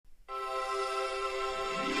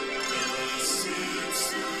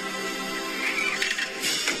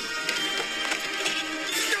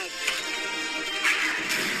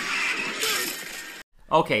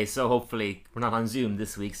Okay, so hopefully we're not on Zoom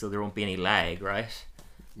this week, so there won't be any lag, right?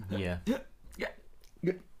 Yeah. Yeah.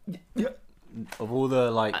 Of all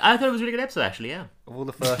the I thought it was a really good episode, actually. Yeah. of all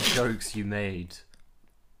the first jokes you made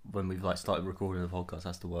when we've started recording the podcast,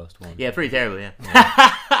 that's the worst one. Yeah, pretty terrible. Yeah.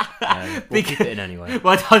 We'll keep it in anyway.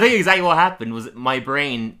 Well, I think exactly what happened was my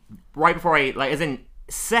brain right before as in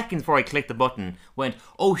seconds before I clicked the button, went,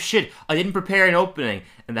 "Oh shit! I didn't prepare an opening,"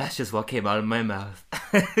 and that's just what came out of my mouth.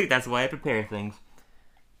 That's why I prepare things.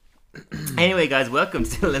 Anyway, guys, welcome to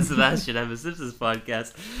Dylan and Sebastian have a Simpsons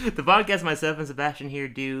podcast. The podcast myself and Sebastian here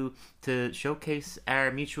do to showcase our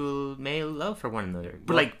mutual male love for one another.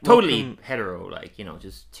 But totally hetero,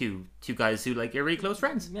 just two guys who are really close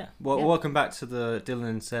friends. Yeah. Well, Yeah. welcome back to the Dylan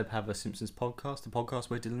and Seb Have a Simpsons podcast, the podcast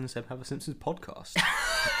where Dylan and Seb have a Simpsons podcast.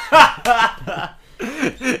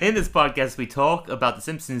 In this podcast, we talk about The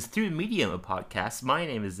Simpsons through the medium of podcasts. My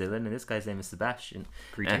name is Dylan, and this guy's name is Sebastian.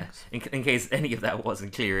 Greetings. In case any of that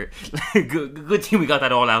wasn't clear, good thing we got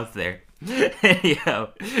that all out there. Anyhow,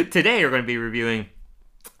 today we're going to be reviewing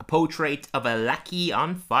A Portrait of a Lackey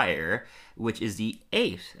on Fire, which is the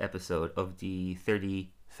 8th episode of the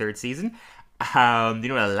 33rd season. Do you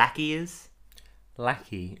know what a lackey is?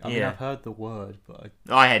 Lackey. I mean, Yeah. I've heard the word, but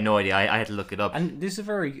I had no idea. I had to look it up. and this is a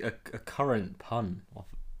very a current pun on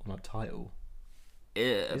a title,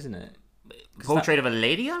 isn't it? 'Cause Portrait of a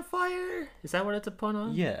Lady on Fire? Is that what it's a pun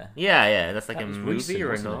on? Yeah. Yeah. That's like That a was movie recent, or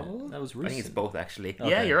a wasn't it? novel. That was I think it's recent. both, actually. Okay.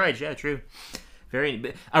 Yeah, you're right. Yeah, true.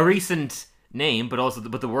 A recent name,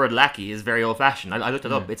 but the word lackey is very old fashioned. I looked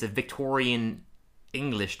it up. It's a Victorian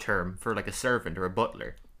English term for a servant or a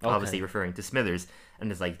butler, obviously referring to Smithers,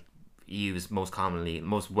 and it's used most commonly,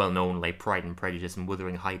 most well known, Pride and Prejudice and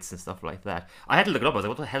Wuthering Heights and stuff like that. I had to look it up. I was like,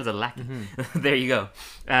 what the hell's a lackey? There you go.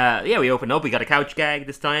 We opened up. We got a couch gag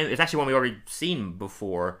this time. It's actually one we already seen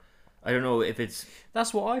before. I don't know if it's...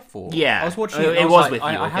 That's what I thought. Yeah. I was watching It it. was Like, with you,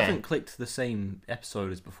 I okay. haven't clicked the same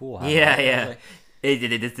episode as before. have I? Yeah. I was like,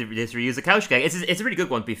 This reuse a couch gag. It's a really good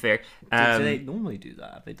one, to be fair. do they normally do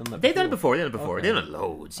that? Have they done that? They've done it before? before. Okay. They've done it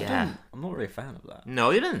loads. Yeah. I'm not really a fan of that.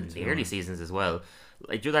 No, they've done it in the early seasons as well.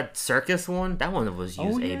 Do that circus one. That one was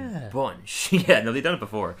used yeah. a bunch. Yeah. No, they've done it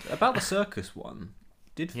before. About the circus one,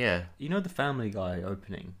 Yeah. you know the Family Guy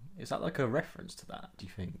opening? Is that a reference to that? Do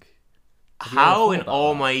you think? Have you How ever thought in about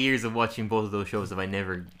all that? my years of watching both of those shows have I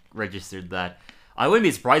never registered that? I wouldn't be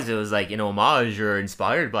surprised if it was an homage or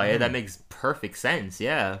inspired by it. That makes perfect sense,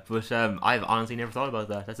 yeah. But I've honestly never thought about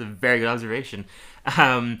that. That's a very good observation.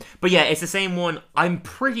 But yeah, it's the same one. I'm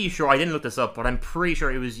pretty sure, I didn't look this up, but I'm pretty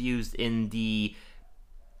sure it was used in the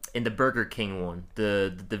Burger King one,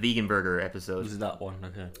 the vegan burger episode. Was that one?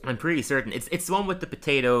 Okay. I'm pretty certain it's the one with the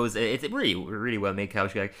potatoes. It's a really well made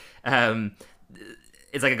couch gag.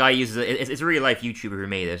 It's a guy uses it's a real life YouTuber who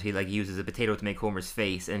made it. He uses a potato to make Homer's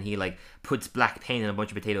face, and he puts black paint in a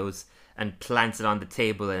bunch of potatoes and plants it on the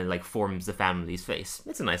table, and it forms the family's face.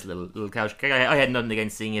 It's a nice little couch gag. I had nothing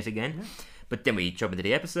against seeing it again. But then we jump into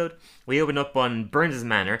the episode. We open up on Burns'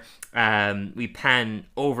 manor. We pan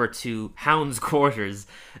over to Hound's quarters,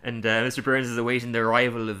 and Mr. Burns is awaiting the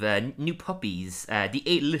arrival of new puppies. The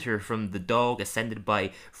 8th litter from the dog ascended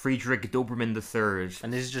by Friedrich Doberman III.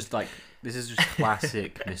 And this is just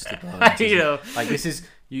classic Mr. Burns. I isn't it? know. This is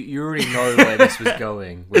you already know where this was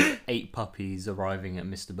going with 8 puppies arriving at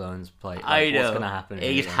Mr. Burns' plate. I know. What's gonna happen?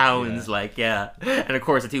 8 here? hounds, Yeah. And of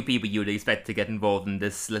course the 2 people you would expect to get involved in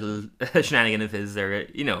this little shenanigan of his are,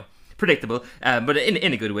 predictable, but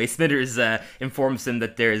in a good way. Smithers informs him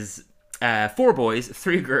that there's 4 boys,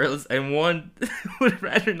 3 girls, and 1 would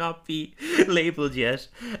rather not be labelled yet.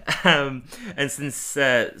 And since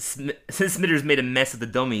Smithers made a mess of the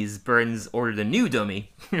dummies, Burns ordered a new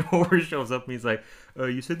dummy. Homer shows up and he's like,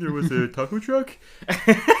 you said there was a taco truck?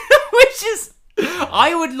 Which is...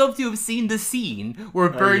 I would love to have seen the scene where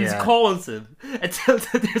Burns calls him and tells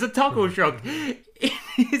him there's a taco truck in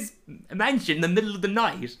his mansion in the middle of the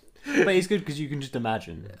night. But it's good because you can just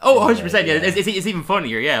imagine. Oh, 100%, yeah. It's even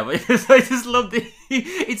funnier, yeah. But I just love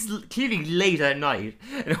it's clearly late at night,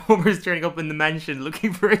 and Homer's turning up in the mansion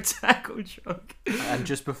looking for a taco truck. And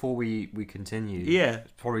just before we continue, Yeah.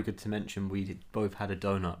 it's probably good to mention we both had a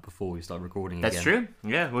donut before we started recording That's again. true,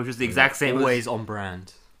 yeah, which was the exact same. Always on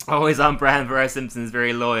brand. Always on brand for our Simpsons,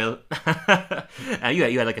 very loyal. And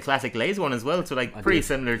you had a classic Lay's one as well, so pretty did.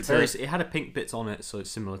 similar to... It had a pink bits on it, so it's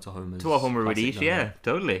similar to Homer's. To what Homer would classic eat, donut. yeah,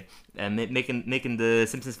 totally. And making the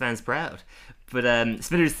Simpsons fans proud. But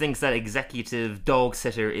Smithers thinks that executive dog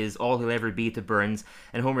sitter is all he'll ever be to Burns,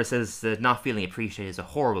 and Homer says that not feeling appreciated is a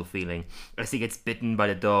horrible feeling, as he gets bitten by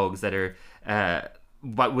the dogs that are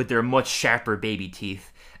but with their much sharper baby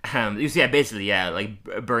teeth. You see, basically, like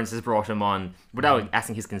Burns has brought him on without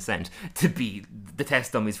asking his consent to be the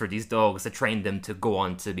test dummies for these dogs, to train them to go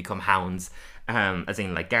on to become hounds, as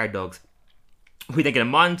in like guard dogs. We then get a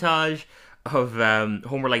montage of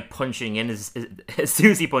Homer like punching in as soon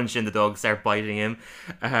as he punched in, the dogs start biting him.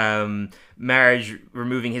 Marge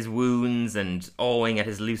removing his wounds and awing at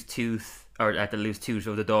his loose tooth, or at the loose tooth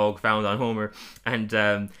of the dog found on Homer, and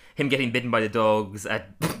him getting bitten by the dogs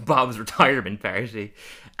at Bob's retirement party.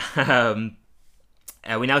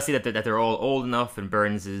 We now see that they're all old enough, and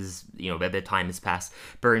Burns is, a bit of time has passed.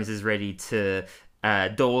 Burns is ready to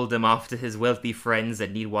dole them off to his wealthy friends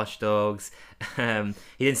that need watchdogs. He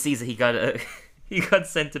then sees that he got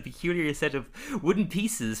sent a peculiar set of wooden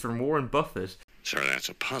pieces from Warren Buffett. Sir, that's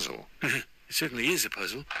a puzzle. It certainly is a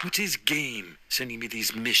puzzle. What's his game, sending me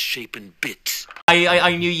these misshapen bits?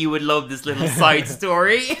 I knew you would love this little side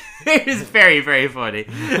story. It is very, very funny.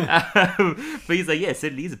 But he's like, yeah,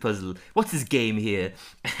 certainly is a puzzle. What's his game here?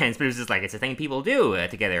 And Smithers is like, it's a thing people do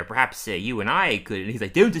together. Perhaps you and I could. And he's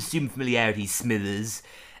like, don't assume familiarity, Smithers.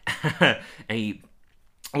 And he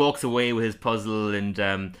walks away with his puzzle,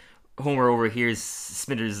 and Homer overhears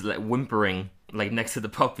Smithers like whimpering like next to the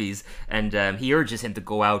puppies, and he urges him to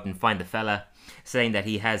go out and find the fella, saying that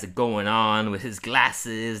he has it going on with his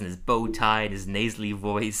glasses and his bow tie and his nasally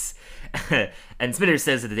voice. And Smithers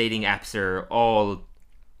says that the dating apps are all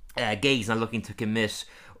gays not looking to commit,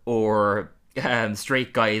 or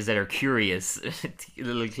straight guys that are curious. A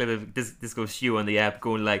little clip of Disco Stew on the app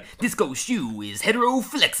going like, Disco Stew is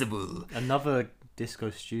hetero-flexible. Another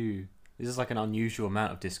Disco Stew. This is like an unusual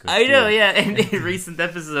amount of Disco I know, yeah, in recent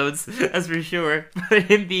episodes, that's for sure. But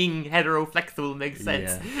him being hetero-flexible makes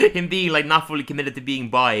sense. Yeah. Him being like not fully committed to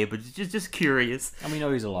being bi, but just curious. And we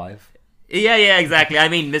know he's alive. Yeah, exactly. I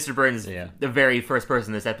mean, Mr. Burns, the very first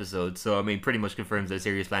person in this episode, so I mean, pretty much confirms that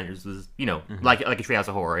Serious Flanders was, like a Treehouse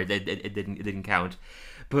of Horror. It didn't count.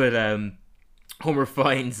 But Homer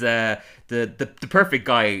finds the perfect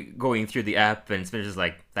guy going through the app, and Smithers is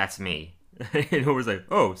like, "That's me." And Homer's like,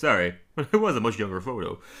 "Oh, sorry, it was a much younger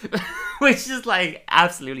photo," which is like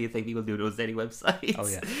absolutely a thing people do to those dating websites. Oh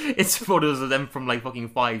yeah, it's photos of them from like fucking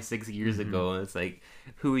 5-6 years ago, and it's like,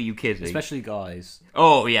 who are you kidding? Especially guys.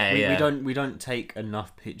 Oh yeah, we don't take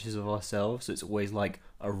enough pictures of ourselves, so it's always like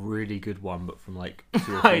a really good one, but from like 2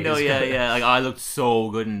 or 3 I know, years ago. Like I looked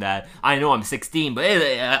so good in that. I know I'm 16, but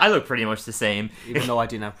I look pretty much the same. Even though I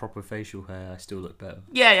didn't have proper facial hair, I still look better.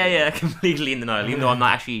 Yeah, completely in denial. Even though I'm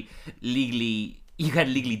not actually legally. You can't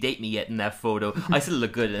legally date me yet in that photo. I still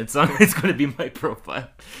look good, and it's going to be my profile.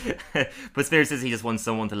 But Smithers says he just wants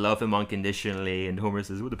someone to love him unconditionally, and Homer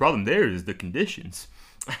says, well, the problem there is the conditions.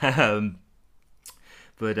 But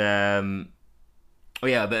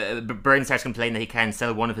Burns starts complaining that he can't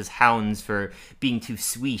sell one of his hounds for being too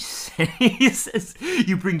sweet. He says,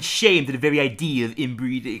 you bring shame to the very idea of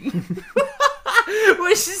inbreeding.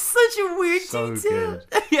 Which is such a weird detail. Good.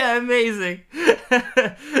 Yeah, amazing.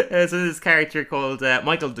 So this character called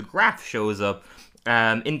Michael DeGraff shows up,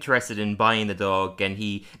 interested in buying the dog, and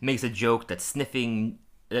he makes a joke that a sniffing,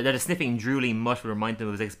 drooling mutt would remind him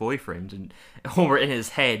of his ex-boyfriend. And Homer, in his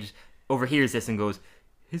head, overhears this and goes,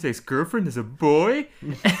 his ex-girlfriend is a boy?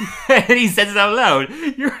 And he says it out loud.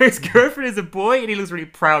 Your ex-girlfriend is a boy? And he looks really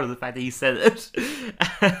proud of the fact that he said it.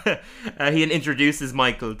 He then introduces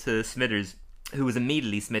Michael to Smithers, who was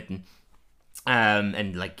immediately smitten.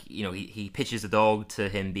 And like, he pitches the dog to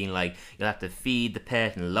him, being like, you'll have to feed the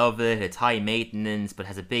pet and love it, it's high maintenance but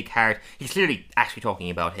has a big heart. He's clearly actually talking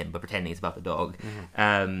about him but pretending it's about the dog.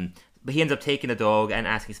 But he ends up taking the dog and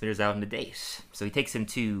asking Smithers out on a date. So he takes him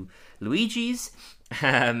to Luigi's,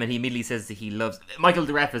 and he immediately says that he loves... Michael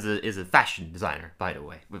DeGraff is a fashion designer, by the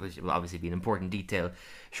way, which will obviously be an important detail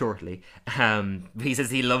shortly. He says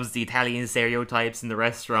he loves the Italian stereotypes in the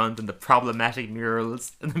restaurant and the problematic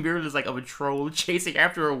murals. And the mural is like of a troll chasing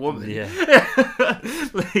after a woman. Yeah.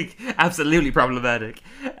 Like, absolutely problematic.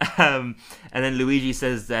 And then Luigi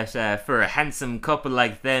says that for a handsome couple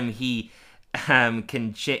like them, he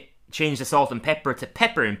can... change the salt and pepper to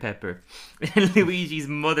pepper and pepper. And Luigi's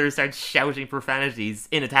mother starts shouting profanities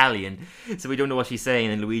in Italian, so we don't know what she's saying,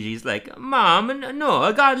 and Luigi's like, Mom,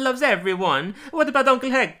 no, God loves everyone. What about Uncle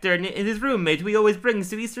Hector and his roommate who he always brings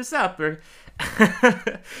to Easter supper?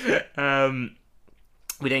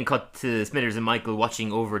 We then cut to Smithers and Michael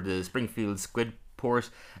watching over the Springfield squid port,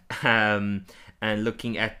 and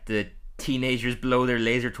looking at the teenagers blow their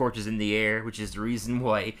laser torches in the air, which is the reason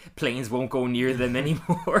why planes won't go near them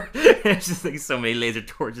anymore. There's just like so many laser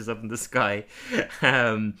torches up in the sky.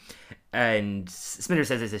 And Smithers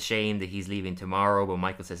says it's a shame that he's leaving tomorrow, but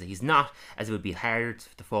Michael says that he's not, as it would be hard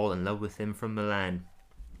to fall in love with him from Milan.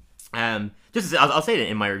 I'll say it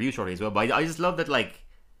in my review shortly as well, but I just love that, like,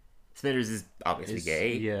 Smithers is obviously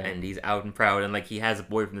gay, and he's out and proud, and like he has a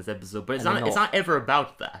boyfriend this episode, but it's not ever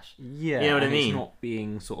about that. Yeah, you know what I mean. It's not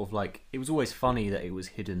being sort of like, it was always funny that it was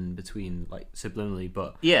hidden between, like, subliminally,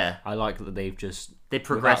 but yeah, I like that they progressed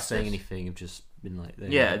without saying anything. Have just been like,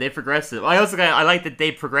 they progress it. I like that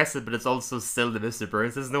they progress it, but it's also still that Mr.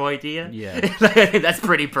 Burns has no idea. Yeah, I think that's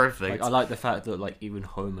pretty perfect. Like, I like the fact that, like, even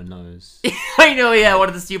Homer knows. I know, yeah, one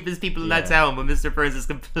of the stupidest people in that town, but Mr. Burns is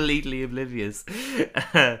completely oblivious.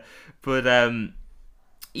 But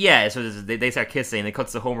yeah, so they start kissing. It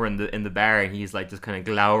cuts to Homer in the bar, and he's like just kind of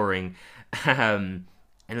glowering.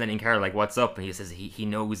 And Lenny and Carol are like, "What's up?" And he says he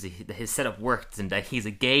knows that his setup worked and that he's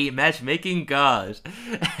a gay matchmaking god.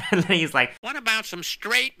 And then he's like, "What about some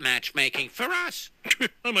straight matchmaking for us?"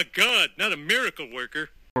 I'm a god, not a miracle worker.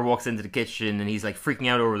 Homer walks into the kitchen and he's like freaking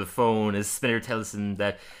out over the phone as Spinner tells him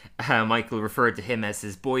that Michael referred to him as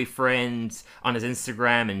his boyfriend on his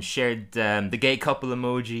Instagram and shared the gay couple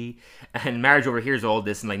emoji. And Marge overhears all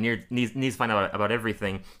this and like needs to find out about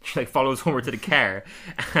everything. She like follows Homer to the car.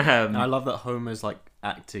 I love that Homer's like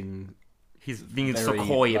acting. He's being so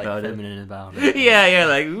coy about feminine about it. Yeah,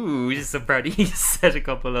 like, ooh, he's just so proud he set a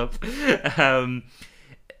couple up.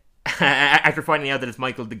 After finding out that it's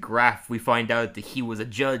Michael DeGraff, we find out that he was a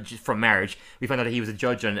judge from Marriage. We find out that he was a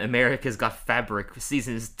judge on America's Got Fabric,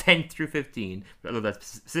 seasons 10 through 15. I love that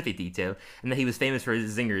specific detail. And that he was famous for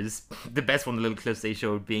his zingers. The best one, the little clips they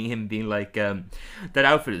showed, being him being like, that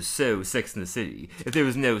outfit is so Sex in the City. If there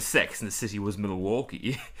was no Sex in the City, was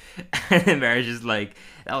Milwaukee. And then Marriage is like,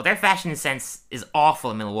 oh, their fashion sense is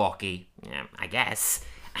awful in Milwaukee. Yeah, I guess.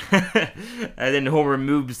 And then Homer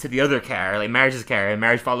moves to the other car, like Marge's car, and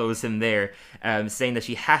Marge follows him there, saying that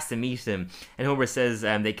she has to meet him. And Homer says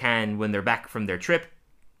they can when they're back from their trip.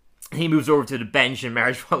 He moves over to the bench, and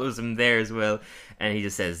Marge follows him there as well. And he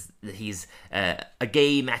just says that he's a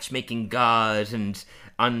gay matchmaking god, and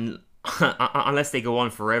unless they go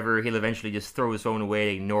on forever, he'll eventually just throw his phone away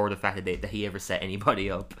and ignore the fact that he ever set anybody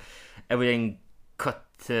up. And we then cut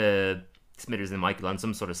to Smithers and Michael on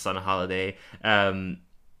some sort of sun holiday.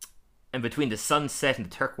 And between the sunset and the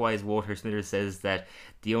turquoise water, Smithers says that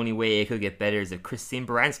the only way it could get better is if Christine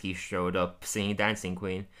Baranski showed up singing Dancing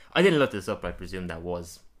Queen. I didn't look this up, but I presume that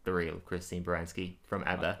was the real Christine Baranski from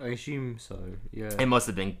ABBA. I assume so, yeah. It must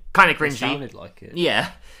have been kind of cringy. It sounded like it.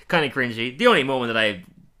 Yeah, kind of cringy. The only moment that I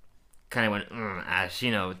kind of went, Ash,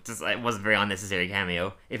 you know, just, it wasn't a very unnecessary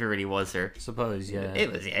cameo, if it really was her. Suppose, yeah.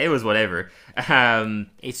 It was whatever.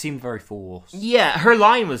 It seemed very forced. Yeah, her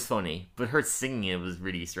line was funny, but her singing it was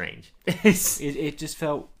really strange. it just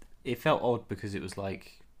felt odd because it was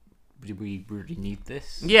like, did we really need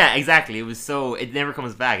this? Yeah, exactly. It was so, it never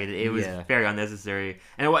comes back. It was very unnecessary.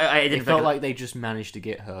 And it felt like they just managed to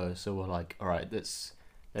get her, so we're like, alright, let's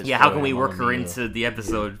how can we work her into the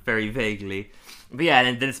episode very vaguely? But yeah,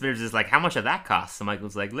 and then Smithers is like, how much did that cost? So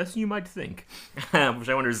Michael's like, less than you might think. Which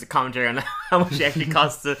I wonder is a commentary on how much it actually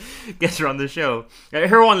costs to get her on the show.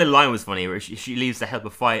 Her one little line was funny, where she leaves to help a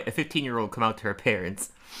 15-year-old come out to her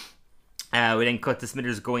parents. We then cut to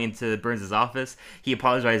Smithers going into Burns' office. He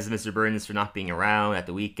apologizes to Mr. Burns for not being around at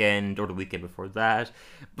the weekend or the weekend before that.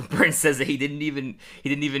 But Burns says that he didn't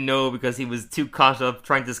even know because he was too caught up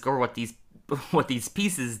trying to discover what these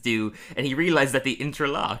pieces do, and he realized that they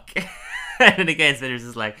interlock. And then again, Smithers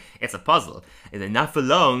is like, it's a puzzle. And then not for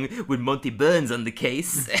long, with Monty Burns on the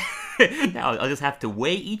case, now I'll just have to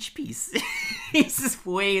weigh each piece. He's just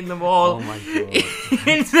weighing them all. Oh my god.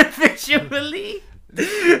 Individually.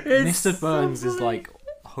 Mr. Burns is like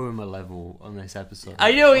Homer level on this episode.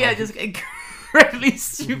 I know, yeah, just incredibly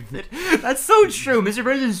stupid. That's so true. Mr.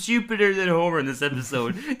 Burns is stupider than Homer in this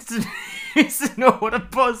episode. He doesn't know what a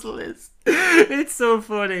puzzle is. It's so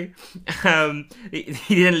funny.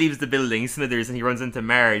 He then leaves the building, Smithers, and he runs into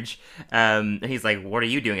Marge. And he's like, what are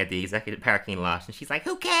you doing at the executive parking lot? And she's like,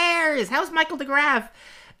 who cares? How's Michael DeGraff?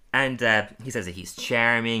 And he says that he's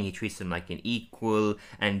charming, he treats him like an equal,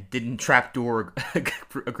 and didn't trapdoor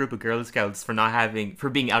a group of Girl Scouts for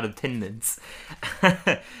being out of attendance.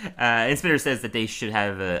 And Smithers says that they should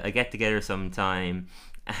have a get-together sometime.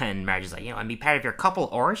 And Marge is like, and be part of your couple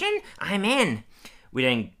origin? I'm in. We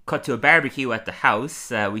then cut to a barbecue at the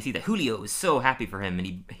house. We see that Julio is so happy for him, and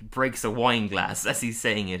he breaks a wine glass as he's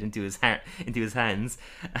saying it into his hands.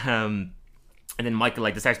 And then Michael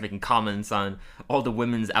starts making comments on all the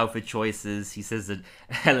women's outfit choices. He says that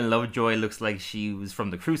Helen Lovejoy looks like she was from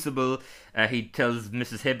The Crucible. He tells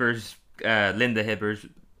Mrs. Hibbert, Linda Hibbert,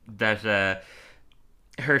 that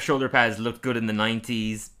her shoulder pads looked good in the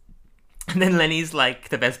 90s. And then Lenny's like,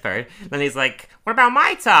 the best part, Lenny's like, what about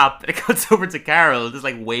my top? And it cuts over to Carol, just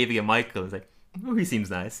waving at Michael. He's like, Oh, he seems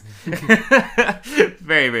nice.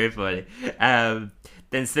 Very, very funny.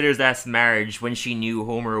 Then Smithers asks Marge when she knew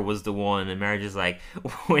Homer was the one, and Marge is like,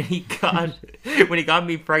 when he got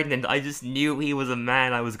me pregnant, I just knew he was a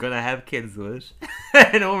man I was gonna have kids with.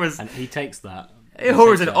 And he takes that.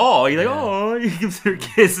 Homer's in awe. He's like, oh, he gives her a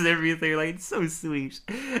kiss and everything. Like, it's so sweet.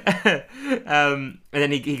 And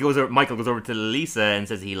then he goes over. Michael goes over to Lisa and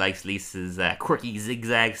says he likes Lisa's quirky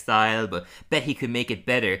zigzag style, but bet he could make it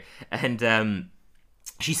better. And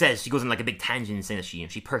she goes on like a big tangent saying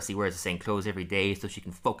that she purposely wears the same clothes every day so she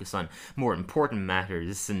can focus on more important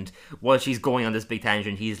matters. And while she's going on this big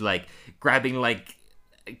tangent, he's like grabbing like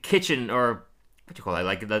a kitchen or what do you call it,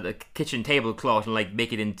 like the kitchen tablecloth and like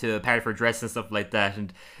make it into a part of her dress and stuff like that.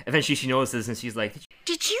 And eventually she notices and she's like,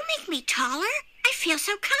 "Did you make me taller? I feel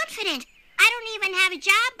so confident. I don't even have a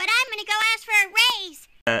job, but I'm gonna go ask for a raise."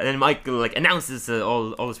 And then Michael like announces to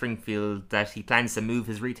all of Springfield that he plans to move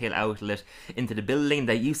his retail outlet into the building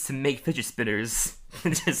that used to make fidget spinners.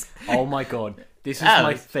 Oh my god, this is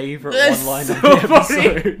my favourite one-line so of the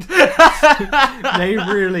episode. They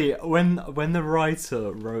really, when the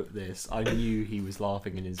writer wrote this, I knew he was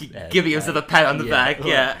laughing in his head. Giving himself a pat on the back,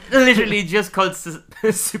 yeah. Literally just called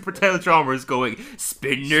Super Tail Chalmers going,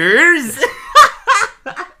 "Spinners!"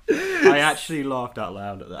 I actually laughed out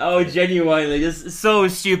loud at that. Oh, genuinely, just so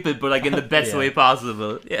stupid, but like in the best way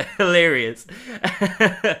possible. Yeah, hilarious.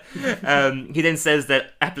 He then says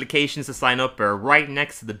that applications to sign up are right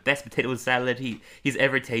next to the best potato salad he's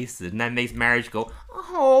ever tasted, and that makes Marge go,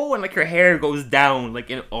 "Oh," and like her hair goes down like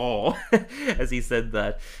in awe as he said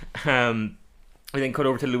that. We then cut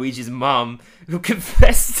over to Luigi's mom, who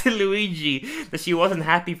confessed to Luigi that she wasn't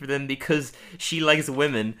happy for them because she likes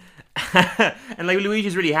women. And like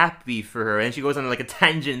Luigi's really happy for her, and she goes on like a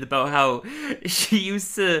tangent about how she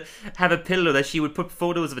used to have a pillow that she would put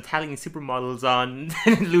photos of Italian supermodels on.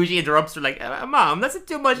 And Luigi interrupts her like, "Mom, that's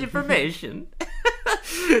too much information."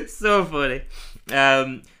 So funny.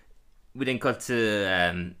 We then cut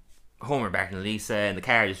to Homer, Bart and Lisa in the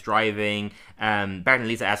car just driving. Bart and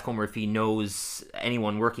Lisa ask Homer if he knows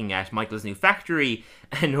anyone working at Michael's new factory,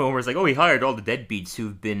 and Homer's like, "Oh, he hired all the deadbeats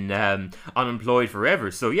who've been unemployed forever,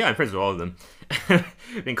 so yeah, I'm friends with all of them."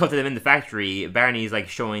 Then cut to them in the factory. Barney's like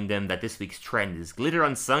showing them that this week's trend is glitter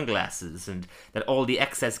on sunglasses, and that all the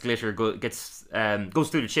excess glitter goes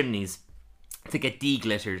through the chimneys to get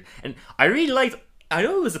de-glittered. And I really liked, I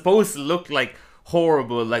know it was supposed to look like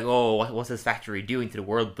horrible, like, oh, what's this factory doing to the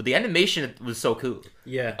world, but the animation was so cool.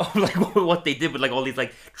 Yeah. Oh, like what they did with like all these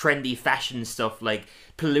like trendy fashion stuff, like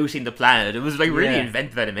polluting the planet. It was like really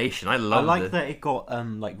inventive animation. I loved it. I like that it got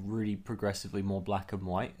like really progressively more black and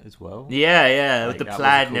white as well. Yeah, like, with the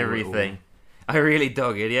plaid and everything. I really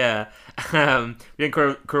dug it, yeah. We then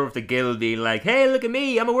curve to Gil being like, "Hey, look at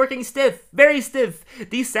me, I'm a working stiff, very stiff.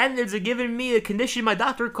 These standards are giving me a condition my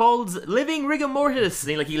doctor calls living rigor mortis."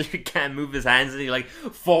 And he can't move his hands, and he like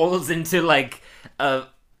falls into like a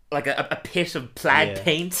pit of plaid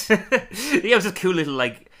paint. It was just cool little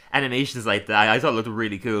like animations like that. I thought it looked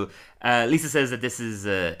really cool. Lisa says that this is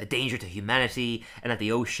a danger to humanity, and that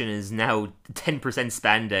the ocean is now 10%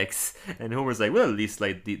 spandex. And Homer's like, "Well, at least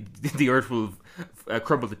like the earth will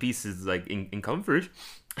crumble to pieces like in comfort."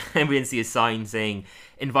 And we then see a sign saying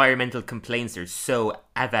environmental complaints are so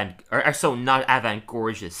not avant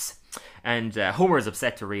gorgeous. And Homer is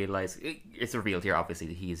upset to realize, it's revealed here obviously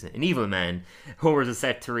that he's an evil man. Homer is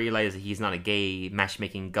upset to realize that he's not a gay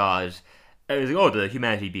matchmaking god. It's like, oh, the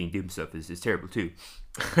humanity being doomed stuff is terrible too.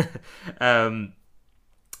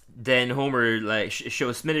 Then Homer like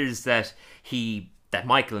shows Smithers that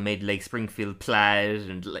Michael made Lake Springfield plaid,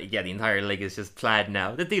 and like, the entire lake is just plaid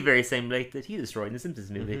now. That's the very same lake that he destroyed in the Simpsons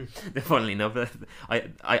movie. Mm-hmm. Funnily enough,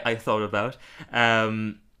 I thought about.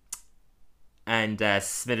 And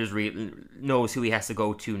Smithers knows who he has to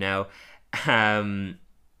go to now.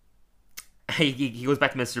 He goes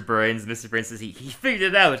back to Mr. Burns. Mr. Burns says he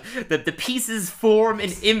figured it out. That the pieces form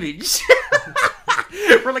an image.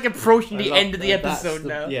 We're like approaching the end of the episode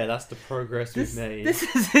now. Yeah, that's the progress we've made. This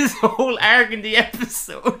is his whole arc in the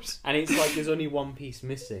episode. And it's like there's only one piece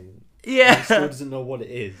missing. Yeah. He still doesn't know what it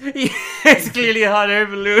is. Yeah, it's clearly a hot air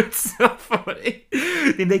balloon. It's so funny.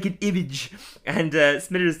 They make an image. And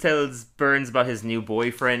Smithers tells Burns about his new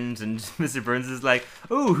boyfriend, and Mr. Burns is like,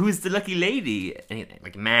 "Oh, who's the lucky lady?" And he's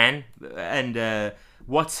like, "Man." And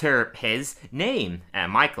what's his name?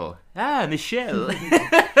 Michael. Michelle.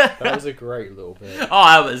 That was a great little bit. Oh,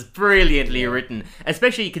 that was brilliantly written.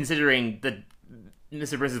 Especially considering that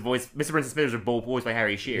Mr. Burns and Smithers are both voiced by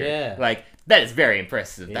Harry Shearer. Yeah. Like, that is very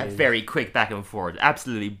impressive. It That's is. very quick back and forth.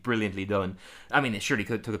 Absolutely brilliantly done. I mean, it surely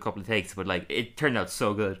took a couple of takes, but like, it turned out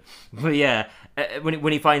so good. But yeah,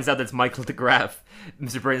 when he finds out that it's Michael de Graaf,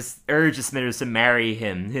 Mr. Burns urges Smithers to marry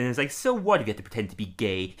him. And it's like, so what if you have to pretend to be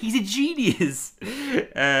gay? He's a genius.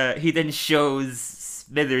 He then shows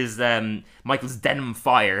Smithers Michael's denim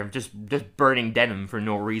fire, just burning denim for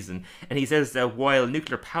no reason. And he says that while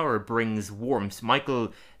nuclear power brings warmth,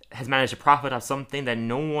 Michael has managed to profit off something that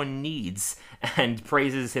no one needs, and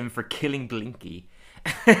praises him for killing Blinky.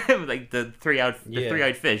 Like the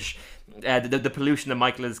three-eyed fish. The pollution that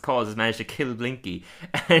Michael has caused has managed to kill Blinky.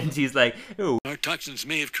 And he's like, oh. Our toxins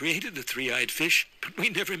may have created the three-eyed fish, but we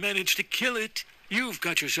never managed to kill it. You've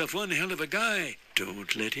got yourself one hell of a guy.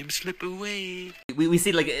 Don't let him slip away. We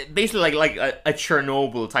see like basically like a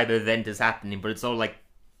Chernobyl type of event is happening, but it's all like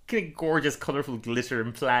kind of gorgeous, colorful glitter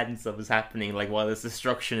and plaid and stuff is happening, like while this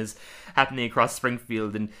destruction is happening across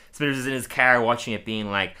Springfield. And Smithers is in his car watching it,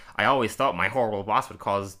 being like, I always thought my horrible boss would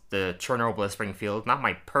cause the Chernobyl of Springfield, not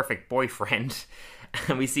my perfect boyfriend.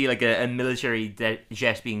 And we see like a military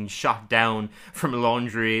jet being shot down from a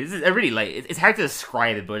laundry. It's really like, it's hard to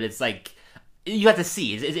describe it, but it's like, you have to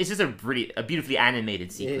see. It's just a beautifully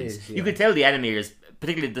animated sequence. Is, yeah. You could tell the animators,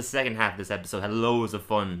 particularly the second half of this episode, had loads of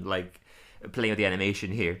fun, like, playing with the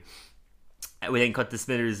animation here. We then cut to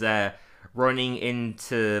Smithers running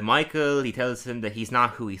into Michael. He tells him that he's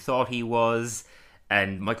not who he thought he was.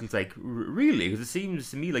 And Michael's like, really? Because it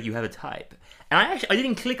seems to me like you have a type. And I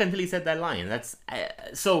didn't click until he said that line. That's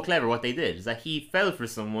so clever what they did. Is that he fell for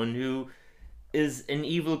someone who is an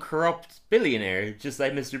evil, corrupt billionaire, just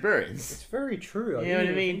like Mr. Burns. It's very true. I You know what I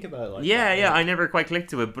didn't mean? even think about it like yeah, that. yeah. I never quite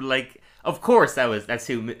clicked to it, but like, of course, that's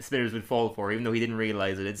who Smithers would fall for, even though he didn't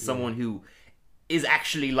realize it. It's someone who is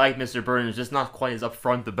actually like Mr. Burns, just not quite as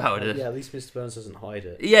upfront about it. Yeah, at least Mr. Burns doesn't hide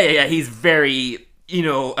it. Yeah. He's very,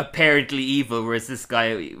 apparently evil, whereas this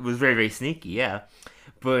guy was very, very sneaky. Yeah,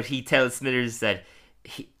 but he tells Smithers that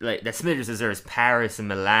that Smithers deserves Paris and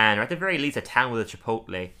Milan, or at the very least a town with a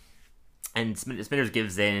Chipotle. And Smithers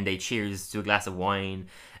gives in, and they cheers to a glass of wine,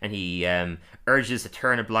 and he urges to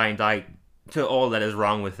turn a blind eye to all that is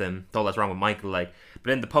wrong with him, to all that's wrong with Michael. Like, but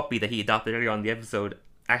then the puppy that he adopted earlier on in the episode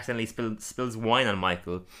accidentally spills wine on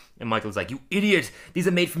Michael, and Michael's like, "You idiot! These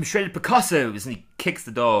are made from shredded Picassos!" And he kicks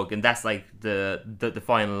the dog, and that's like the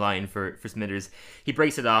final line for Smithers. He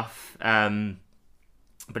breaks it off,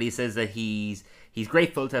 but he says that he's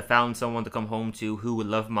grateful to have found someone to come home to who will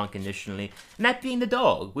love him unconditionally, and that being the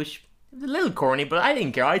dog, which is a little corny, but I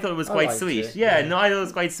didn't care. I thought it was quite liked sweet. it, Yeah, yeah. no, I thought it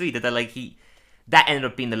was quite sweet that ended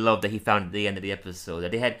up being the love that he found at the end of the episode.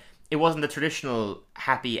 That it wasn't the traditional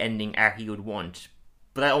happy ending arc he would want,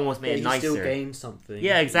 but that almost made it he nicer. still gained something.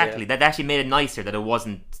 Yeah, exactly. Yeah. That actually made it nicer, that it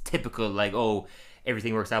wasn't typical, like, oh,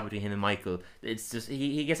 everything works out between him and Michael. It's just,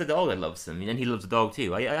 he gets a dog that loves him, and he loves the dog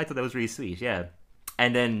too. I thought that was really sweet, yeah.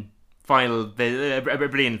 And then, a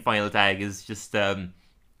brilliant final tag is just,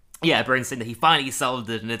 Burns saying that he finally solved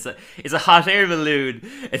it, and it's a hot air balloon.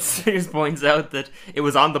 And Smithers points out that it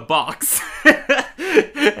was on the box.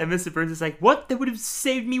 And Mr. Burns is like, what? That would have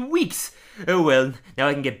saved me weeks. Oh well, now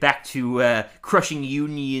I can get back to crushing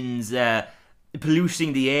unions,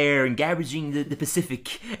 polluting the air, and garbaging the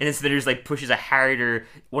Pacific. And then Smithers like pushes a harder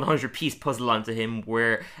 100-piece puzzle onto him,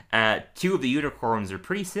 where two of the unicorns are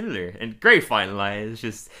pretty similar. And great final line is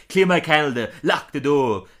just, clear my calendar, lock the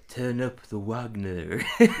door, turn up the Wagner.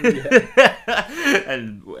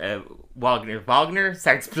 And Wagner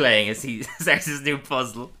starts playing as he starts his new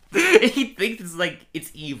puzzle. He thinks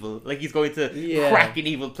it's evil, like he's going to crack an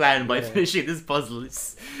evil plan by finishing this puzzle.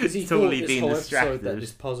 It's He totally thought this being whole distracted. episode that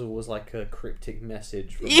this puzzle was like a cryptic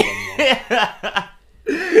message from someone. Yeah.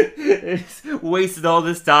 He's wasted all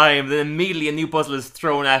this time, then immediately a new puzzle is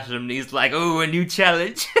thrown at him, and he's like, "Oh, a new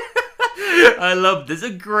challenge!" I love this. A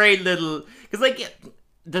great little, because like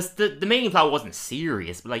the main plot wasn't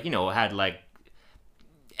serious, but like, it had like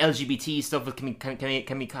LGBT stuff that can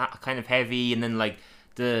be kind of heavy, and then like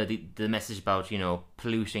the message about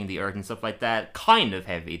polluting the earth and stuff like that, kind of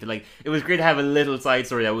heavy. Like, it was great to have a little side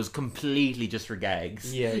story that was completely just for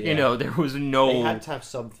gags. Yeah. There was no. They had to have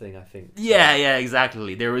something, I think. Yeah,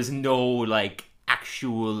 exactly. There was no like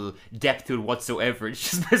actual depth to it whatsoever.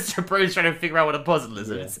 It's just Mr. Burns trying to figure out what a puzzle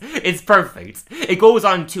is. Yeah. It's perfect. It goes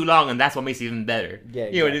on too long, and that's what makes it even better. Yeah,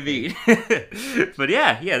 you know what I mean. But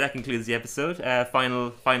yeah, that concludes the episode.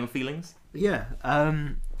 Final feelings. Yeah.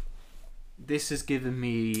 This has given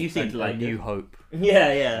me You seem to a like new it. hope.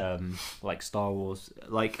 Yeah. Like Star Wars.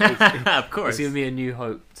 Like Of course. It's given me a new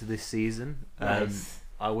hope to this season. Nice.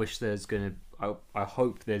 I wish there's I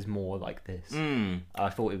hope there's more like this. I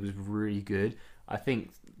thought it was really good. I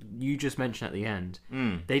think you just mentioned at the end,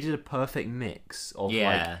 they did a perfect mix of Yeah.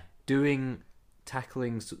 like doing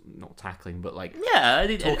not tackling, but like Yeah,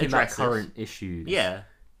 it talking about addresses. current issues. Yeah,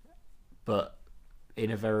 but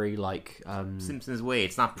in a very like Simpsons way.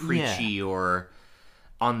 It's not preachy or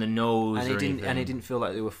on the nose, and or it didn't anything. and it didn't feel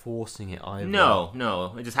like they were forcing it either.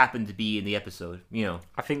 No, it just happened to be in the episode. You know.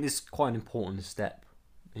 I think this is quite an important step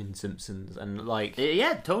in Simpsons, and like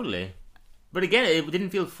Yeah, totally. But again, it didn't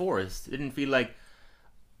feel forced. It didn't feel like,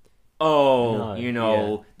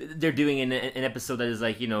 they're doing an episode that is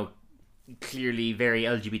like, clearly very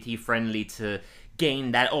LGBT friendly to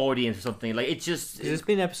gain that audience or something. Like, it just... there's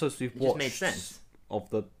been episodes we've just watched made sense. of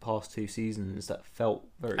the past 2 seasons that felt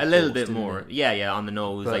very A little forced, bit didn't more. it? Yeah, on the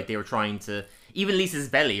nose. But- like, they were trying to... Even Lisa's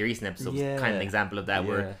Belly, a recent episode, was kind of an example of that,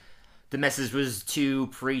 where the message was too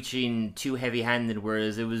preaching, too heavy-handed,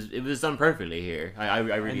 whereas it was done perfectly here. I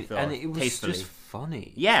really thought. and it was tastefully. just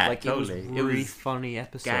funny. Yeah, like totally. It was It really was funny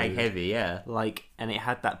episode. Gag heavy, yeah. Like, and it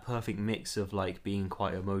had that perfect mix of like being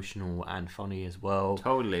quite emotional and funny as well.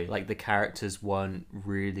 Totally. Like the characters weren't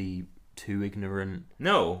really too ignorant.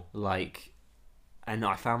 No. Like, and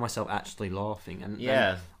I found myself actually laughing. And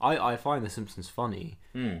Yeah. and I find The Simpsons funny,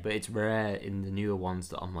 but it's rare in the newer ones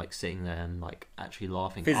that I'm like sitting there and like actually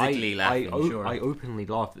laughing. Physically laughing, sure. I openly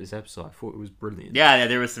laughed at this episode. I thought it was brilliant. Yeah,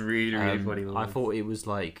 there was some really funny I moments. thought it was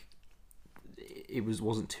like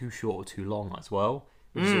wasn't too short or too long as well,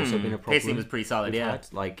 which has also been a problem. Pacing was pretty solid, we've yeah. had,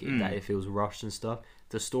 like that it feels rushed and stuff.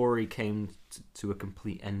 The story came to a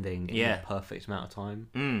complete ending in a perfect amount of time,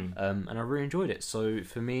 and I really enjoyed it. So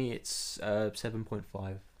for me, it's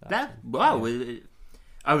 7.5. Wow.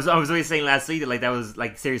 I was always saying last week that like that was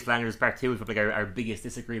like Series Flanders Part 2 was probably like our biggest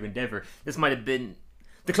disagreement ever. This might have been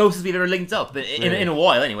the closest we've ever linked up in a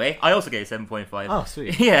while. Anyway, I also gave 7.5. Oh,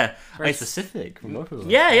 sweet. Yeah, Very specific from both of us.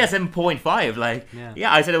 Yeah, 7.5. Like,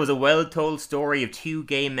 Yeah. I said it was a well-told story of 2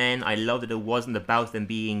 gay men. I loved that it wasn't about them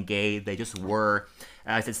being gay; they just were.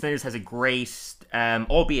 I said Smithers has a great,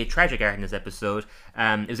 albeit tragic art in this episode.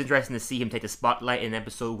 It was interesting to see him take the spotlight in an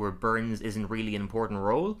episode where Burns isn't really an important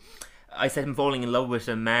role. I said him falling in love with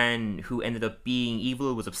a man who ended up being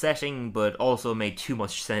evil was upsetting, but also made too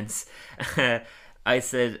much sense. I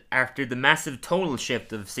said, after the massive tonal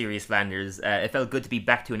shift of Serious Flanders, it felt good to be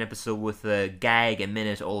back to an episode with a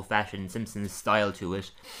gag-a-minute old-fashioned Simpsons style to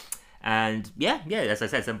it. And yeah, as I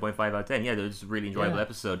said, 7.5 out of 10. Yeah, it was a really enjoyable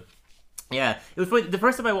episode. Yeah, it was funny. The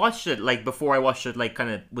first time I watched it, like, before I watched it, like,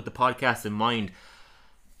 kind of with the podcast in mind,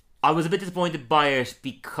 I was a bit disappointed by it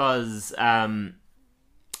because,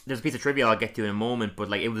 there's a piece of trivia I'll get to in a moment, but,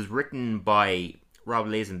 like, it was written by Rob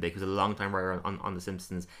Lazenby, who's a long-time writer on The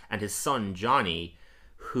Simpsons, and his son, Johnny,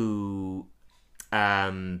 who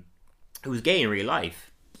was gay in real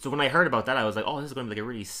life. So when I heard about that, I was like, oh, this is going to be like a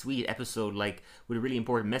really sweet episode, like, with a really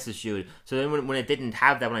important message to it. So then when it didn't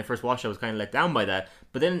have that when I first watched it, I was kind of let down by that.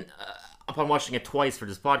 But then, upon watching it twice for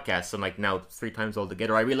this podcast, so like now 3 times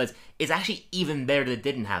altogether, I realized it's actually even better that it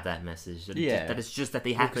didn't have that message. That it's just that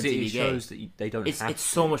they happen to be gay. It shows that they don't have It's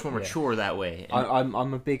so much more mature that way. And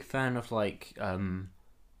I'm a big fan of like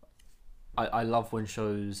I love when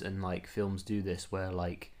shows and like films do this where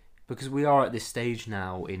like, because we are at this stage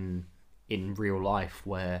now in real life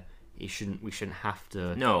where we shouldn't have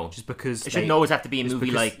to just because it shouldn't always have to be a movie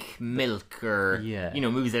because- like Milk or Yeah.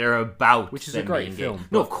 movies that are about Which is them a great being gay. film,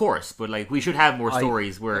 No, but- of course, but like we should have more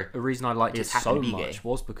stories where the reason I liked they it just happen so to be gay. much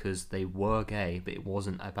was because they were gay, but it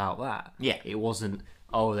wasn't about that. Yeah. It wasn't,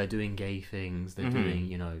 oh, they're doing gay things, they're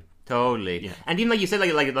doing, totally. Yeah. And even like you said,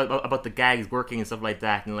 like about the gags working and stuff like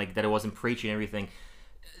that, and like that it wasn't preaching and everything.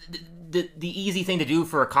 The easy thing to do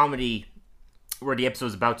for a comedy where the episode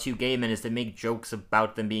is about 2 gay men is to make jokes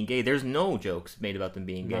about them being gay. There's no jokes made about them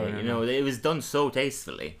being gay. No. It was done so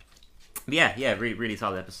tastefully. But yeah, really, really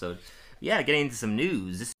solid episode. Yeah, getting into some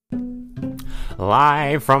news.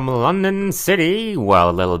 Live from London City, well,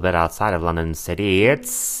 a little bit outside of London City, it's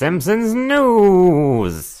Simpsons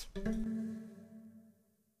News.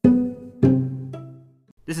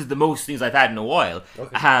 This is the most news I've had in a while.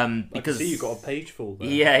 Okay. Because you got a page full there.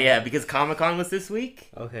 Yeah, because Comic-Con was this week.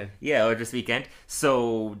 Okay. Yeah, or this weekend.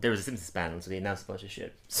 So there was a Simpsons panel, so they announced a bunch of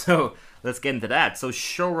shit. So let's get into that. So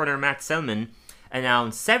showrunner Matt Selman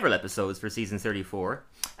announced several episodes for season 34.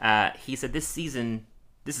 He said this season,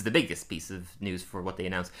 this is the biggest piece of news for what they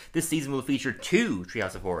announced. This season will feature 2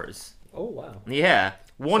 Treehouse of Horrors. Oh, wow. Yeah.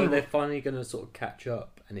 So they're finally going to sort of catch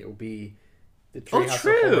up, and it will be the Oh, Treehouse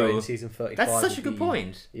true. of Horror in season 35. That's such a will good be-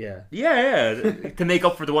 point. Yeah. Yeah. To make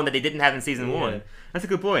up for the one that they didn't have in season Yeah. 1. That's a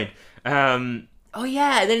good point. Oh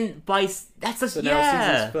yeah, and then that's So a now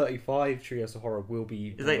season 35 Treehouse of Horror will be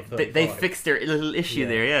It's number like they 35. fixed their little issue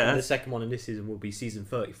there, yeah. And the second one in this season will be season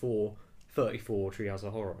 34 34 Treehouse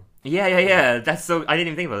of Horror. Yeah. That's so. I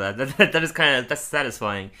didn't even think about that. That is kind of that's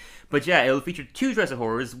satisfying. But yeah, it'll feature 2 Treehouse of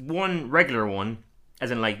Horrors, one regular one,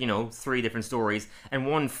 as in 3 different stories, and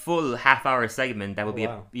one full half-hour segment that will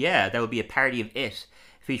that will be a parody of It,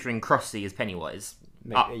 featuring Krusty as Pennywise.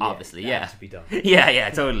 Obviously, it had to be done. Yeah,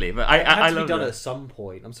 totally. But it had to love be done that. at some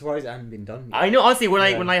point. I'm surprised it hadn't been done yet. I know. Honestly,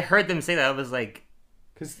 when I heard them say that, I was like,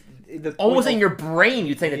 because almost in your brain,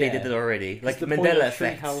 you'd think that they did it already, like the Mandela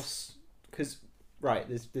effect. Because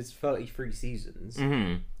there's 33 seasons.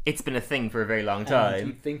 Mm-hmm. It's been a thing for a very long time. And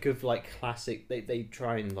you think of classic. They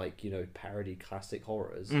try and parody classic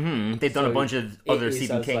horrors. Mm-hmm. They've done a bunch of other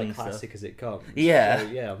Stephen King stuff. Classic as it comes. Yeah. So,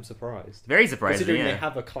 yeah, I'm surprised. Very surprising. Considering they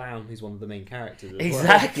have a clown who's one of the main characters.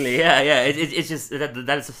 Exactly. Well. Yeah. It's just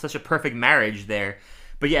that is such a perfect marriage there.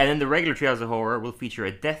 But yeah, and then the regular Treehouse of Horror will feature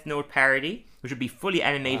a Death Note parody, which will be fully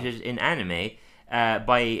animated in anime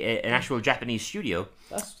by an actual Japanese studio.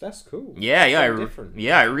 That's cool. Yeah, I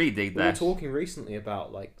really dig that. We were talking recently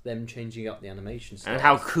about them changing up the animation style. And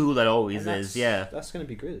how cool that always is. Yeah, that's going to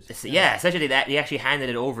be good. Yeah, essentially they actually handed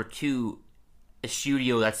it over to a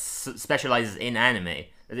studio that specializes in anime.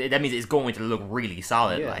 That means it's going to look really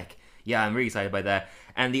solid. Yeah, I'm really excited by that.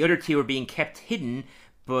 And the other 2 are being kept hidden.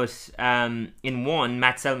 But in one,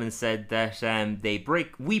 Matt Selman said that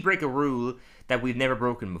we break a rule that we've never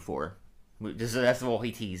broken before. That's all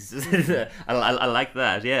he teased. I like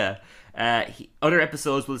that, yeah. Other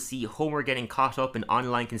episodes will see Homer getting caught up in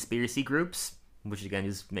online conspiracy groups, which again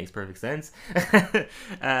just makes perfect sense.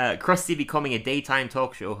 Krusty becoming a daytime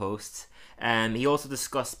talk show host. He also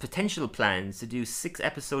discussed potential plans to do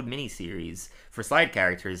 6-episode miniseries for side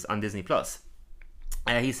characters on Disney+.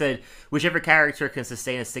 He said, whichever character can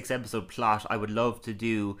sustain a 6-episode plot, I would love to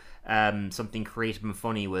do something creative and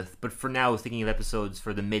funny with. But for now, thinking of episodes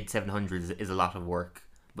for the mid-700s is a lot of work.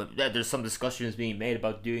 But there's some discussions being made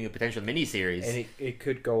about doing a potential miniseries. And it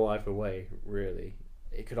could go either way, really.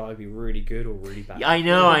 It could either be really good or really bad. Yeah, I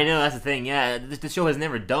know, that's the thing. Yeah, the show has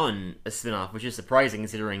never done a spin-off, which is surprising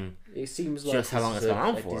considering it seems like just how long it's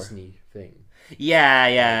gone on for. Disney thing.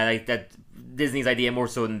 Yeah, like that. Disney's idea more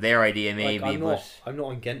so than their idea, maybe. I'm not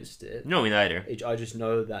against it. No, me neither. I just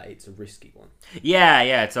know that it's a risky one.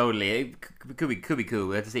 Yeah, totally. It could be cool.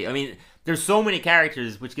 We have to see. I mean, there's so many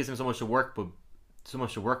characters, which gives them so much to work with.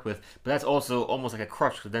 But that's also almost like a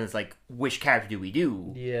crutch. Because then it's like, which character do we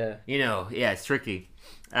do? Yeah. It's tricky.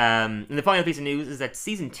 And the final piece of news is that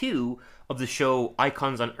season 2 of the show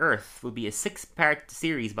Icons on Earth will be a 6-part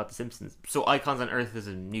series about The Simpsons. So Icons on Earth is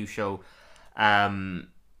a new show.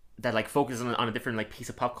 That focuses on a different piece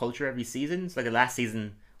of pop culture every season. So the last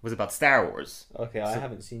season was about Star Wars. Okay, I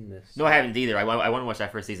haven't seen this. No, I haven't either. I want to watch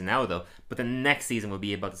that first season now though. But the next season will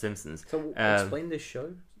be about The Simpsons. So explain this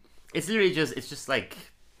show. It's literally just like,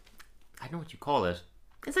 I don't know what you call it.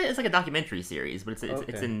 It's like a documentary series, but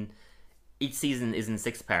it's in each season is in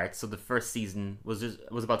 6 parts. So the first season was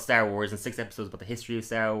about Star Wars and 6 episodes about the history of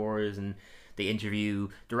Star Wars, and they interview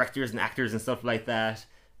directors and actors and stuff like that.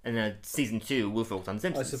 And then season 2 will focus on The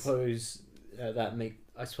Simpsons.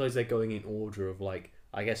 I suppose they're going in order of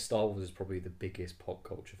I guess Star Wars is probably the biggest pop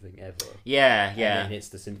culture thing ever. Yeah. And then it's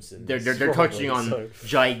The Simpsons. They're touching on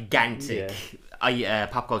gigantic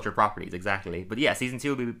pop culture properties, exactly. But yeah, season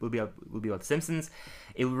 2 will be about The Simpsons.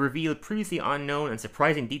 It will reveal previously unknown and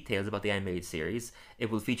surprising details about the animated series. It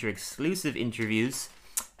will feature exclusive interviews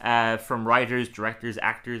from writers, directors,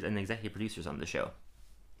 actors, and executive producers on the show.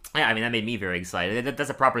 Yeah, I mean, that made me very excited. That's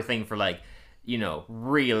a proper thing for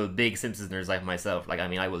real big Simpsons nerds like myself.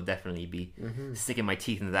 I will definitely be sticking my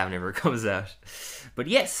teeth into that whenever it comes out. But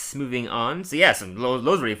yes, moving on. So yeah, some loads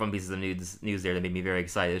of really fun pieces of news there that made me very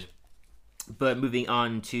excited. But moving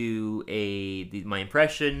on to my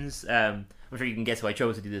impressions. I'm sure you can guess who I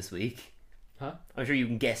chose to do this week. Huh? I'm sure you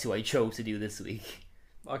can guess who I chose to do this week.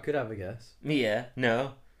 I could have a guess. Yeah,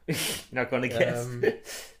 no. Not going to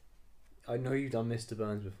guess. I know you've done Mr.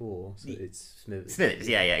 Burns before, so it's Smithers. Smithers,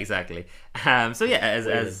 yeah, exactly. So yeah,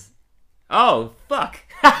 as oh fuck!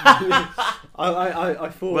 I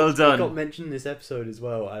thought well done. It got mentioned in this episode as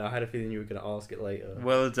well, and I had a feeling you were going to ask it later.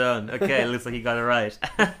 Well done. Okay, it looks like you got it right.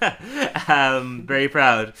 Very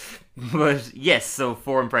proud. But yes, so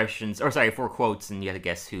 4 quotes, and you got to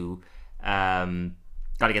guess who. Got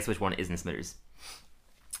to guess which one isn't Smithers.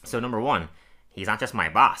 So number 1, he's not just my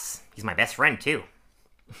boss; he's my best friend too.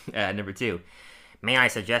 Number 2, may I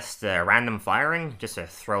suggest random firing just to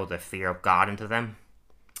throw the fear of God into them?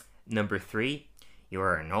 Number 3, you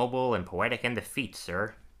are noble and poetic in defeat,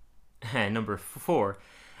 sir. Number 4,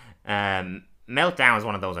 meltdown is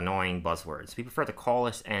one of those annoying buzzwords. We prefer to call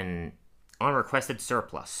it an unrequested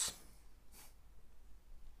surplus.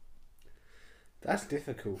 That's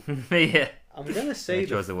difficult. Yeah. I'm gonna say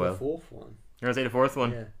the well. fourth one. You're gonna say the fourth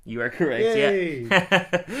one? Yeah. You are correct, Yay! yeah.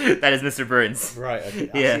 That is Mr. Burns. Right, okay.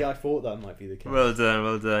 Yeah. Actually, I thought that might be the case. Well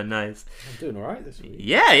done, nice. I'm doing alright this week.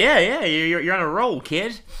 Yeah. You're on a roll,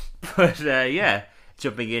 kid. But, yeah.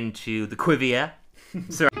 Jumping into the Quivia.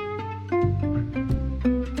 So,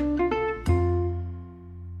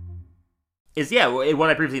 what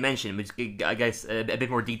I previously mentioned, which I guess a bit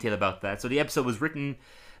more detail about that. So the episode was written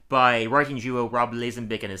by writing duo Rob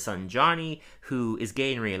Lazenbick and his son Johnny, who is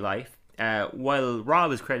gay in real life. While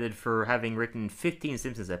Rob is credited for having written 15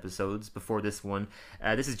 Simpsons episodes before this one,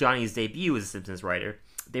 this is Johnny's debut as a Simpsons writer.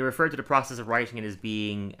 They refer to the process of writing it as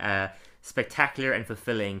being spectacular and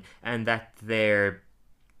fulfilling, and that their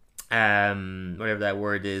whatever that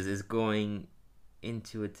word is going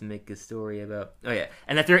into it to make a story about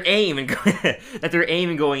and that their aim in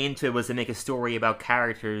going into it was to make a story about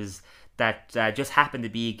characters that just happen to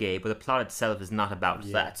be gay, but the plot itself is not about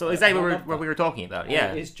that. So exactly what we were talking about.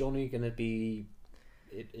 Yeah, is Johnny gonna be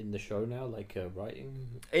in the show now, like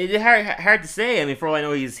writing? It's hard to say. I mean, for all I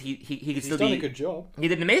know, he could still done a good job. He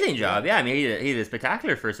did an amazing job. Yeah, I mean, he did a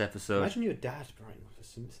spectacular first episode. Imagine your dad writing The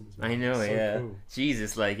Simpsons. Man. I know, so yeah. Cool.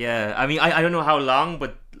 Jesus, like, yeah. I mean, I don't know how long,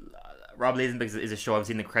 but Rob Lazenbick is a show I've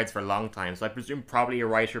seen the credits for a long time, so I presume probably a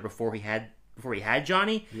writer before he had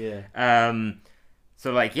Johnny. Yeah.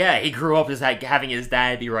 So like, yeah, he grew up just like having his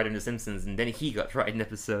dad be writing The Simpsons, and then he got to write an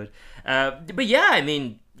episode. But yeah, I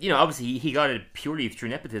mean, you know, obviously he got it purely through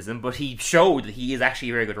nepotism, but he showed that he is actually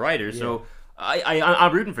a very good writer. Yeah. So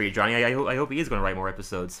I'm rooting for you, Johnny. I hope he is going to write more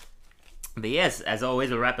episodes. But yes, as always,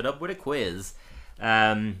 we'll wrap it up with a quiz. You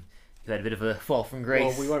had a bit of a fall from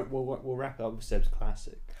grace. Well, we'll wrap it up with Seb's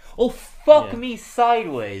classic. Oh, fuck me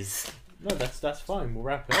sideways. No, that's fine. We'll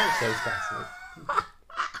wrap it up with Seb's classic.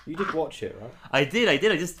 You did watch it, right? I did. I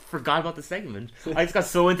just forgot about the segment. I just got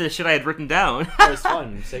so into the shit I had written down. Oh, it's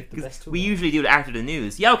fine. Save the best we usually do it after the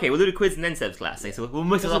news. Yeah, okay, we'll do the quiz and then Seb's classic. So we'll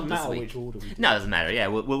mix it up this week. Which order we do. No, it doesn't matter. Yeah,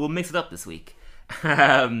 we'll mix it up this week.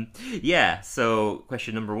 Yeah, so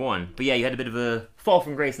question number 1. But yeah, you had a bit of a fall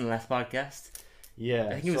from grace in the last podcast. Yeah.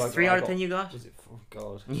 I think it was 3 out of 10 you got? Was it? Oh,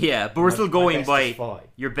 God. Yeah, but we're still going by 5.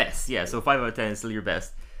 Your best. Yeah, so 5 out of 10 is still your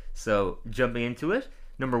best. So jumping into it,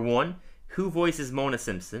 number 1. Who voices Mona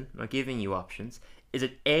Simpson? I'm giving you options. Is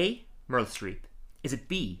it A, Meryl Streep? Is it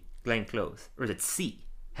B, Glenn Close? Or is it C,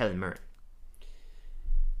 Helen Mirren?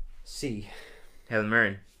 C. Helen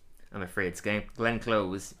Mirren. I'm afraid it's Glenn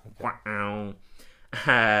Close. Okay. Wow.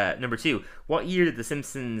 Number 2. What year did The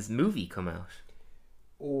Simpsons movie come out?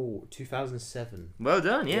 Oh, 2007. Well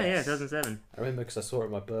done. Yeah, yes. 2007. I remember because I saw it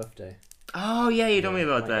on my birthday. Oh, yeah, you told me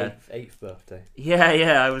about that. 8th birthday.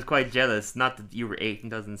 Yeah, I was quite jealous. Not that you were 8 in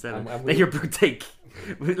 2007. That your birthday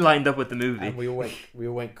lined up with the movie. And we all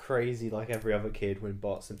went crazy like every other kid when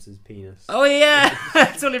Bart Simpson's penis. Oh, yeah! I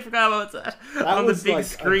totally forgot about that. On was the big like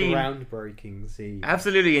screen. A groundbreaking scene.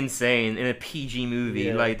 Absolutely insane in a PG movie.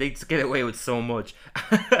 Yeah. Like, they just get away with so much.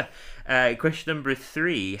 Question number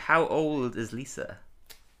 3. How old is Lisa?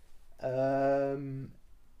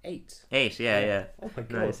 8. 8, yeah. Oh my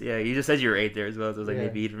God. Nice, yeah. You just said you were 8 there as well, so I was like, Yeah.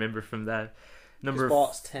 maybe you'd remember from that. Number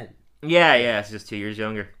Bart's 10. Yeah, it's just 2 years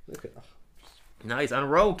younger. Look at that. Nice, on a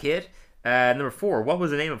roll, kid. Number 4. What was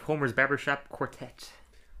the name of Homer's barbershop quartet?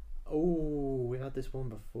 Oh, we had this one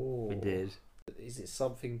before. We did. Is it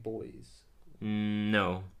Something Boys?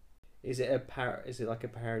 No. Is it Is it like a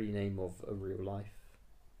parody name of a real life?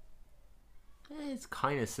 It's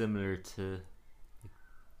kind of similar to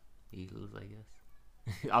Eagles, I guess.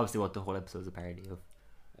 Obviously, what the whole episode is a parody of.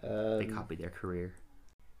 They copied their career.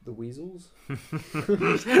 The Weasels?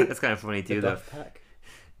 That's kind of funny too, the though. Duff Pack?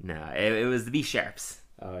 No, it was the B Sharps.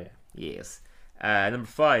 Oh yeah. Yes. Number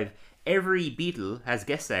 5. Every Beatle has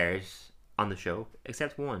guest stars on the show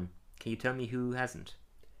except one. Can you tell me who hasn't?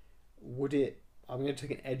 Would it? I'm going to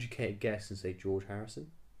take an educated guess and say George Harrison.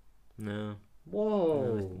 No.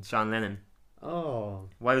 Whoa. No, Sean Lennon. Oh.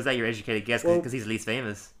 Why was that your educated guess? Because he's the least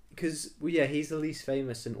famous. Because he's the least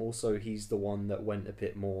famous, and also he's the one that went a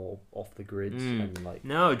bit more off the grid. And like,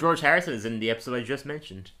 no, George Harrison is in the episode I just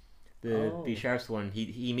mentioned, the B Sharps one.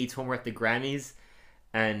 He meets Homer at the Grammys,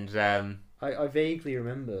 and I vaguely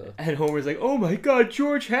remember. And Homer's like, "Oh my God,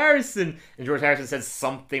 George Harrison!" And George Harrison says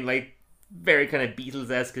something like very kind of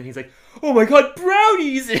Beatles-esque, and he's like, "Oh my God,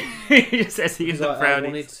 brownies!" He just says he's the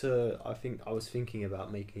brownies. I was thinking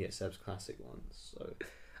about making it Seb's classic once. So.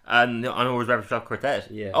 On Homer's Barbershop Quartet.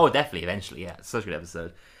 Yeah. Oh, definitely, eventually, yeah. Such a good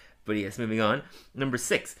episode. But yes, moving on. Number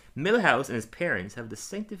 6. Milhouse and his parents have a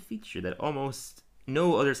distinctive feature that almost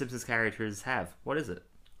no other Simpsons characters have. What is it?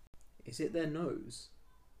 Is it their nose?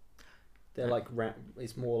 They're like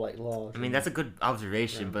it's more like large. I mean, that's a good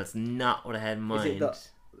observation, but it's not what I had in mind. Is it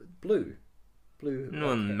blue?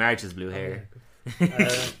 No, Marge has blue hair.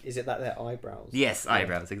 Is it that their eyebrows? Yes,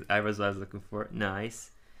 eyebrows. Eyebrows I was looking for.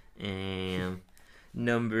 Nice.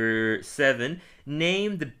 Number 7.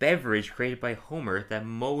 Name the beverage created by Homer that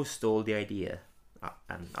Moe stole the idea.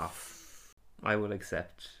 And off. I will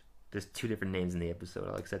accept. There's 2 different names in the episode.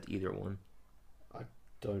 I'll accept either one. I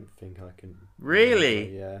don't think I can.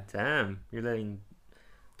 Really? Yeah. Damn, you're letting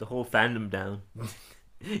the whole fandom down.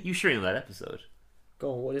 You sure know that episode?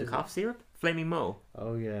 Go on. What is the cough syrup? Flaming Moe.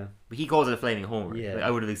 Oh yeah. But he calls it a flaming Homer. Yeah. Like,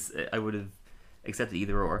 I would have accepted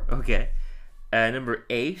either or. Okay. Number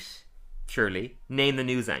 8. Surely. Name the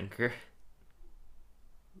news anchor.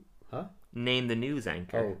 Huh? Name the news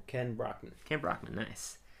anchor. Oh, Ken Brockman. Ken Brockman,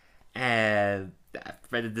 nice.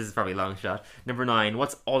 This is probably a long shot. Number 9.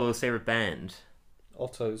 What's Otto's favorite band?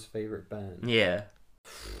 Otto's favorite band. Yeah.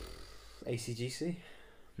 AC/DC?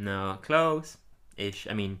 No, close. Ish.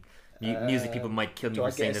 I mean, music people might kill me for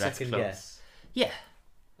saying that's close. Guess? Yeah.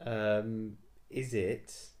 Is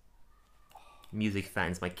it? Music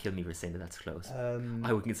fans might kill me for saying that's close.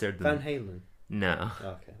 I would consider them. Van Halen. No.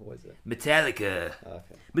 Okay, what is it? Metallica.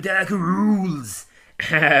 Okay. Metallica rules.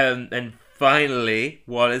 And finally,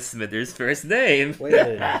 what is Smithers' first name? Wait a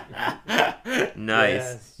minute. Nice.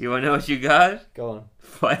 Yes. You want to know what you got? Go on.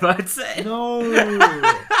 5 out of 10. No.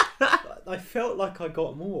 I felt like I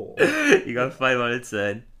got more. You got 5 out of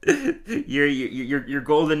 10. Your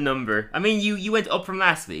golden number. I mean, you went up from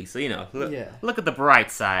last week, so you know. Look at the bright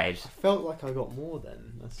side. I felt like I got more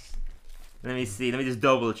then. Let me see. Let me just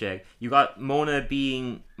double check. You got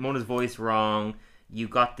Mona's voice wrong. You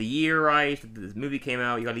got the year right. The movie came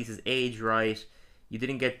out. You got Lisa's age right. You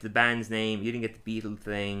didn't get the band's name. You didn't get the Beatle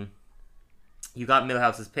thing. You got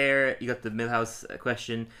Milhouse's pair. You got the Milhouse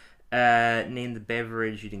question. Name the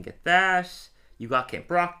beverage. You didn't get that. You got Kent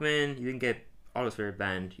Brockman. You didn't get Otto's favorite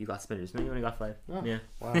band. You got Smithers. No, you only got 5. Oh, yeah.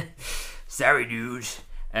 Wow. Sorry, dude.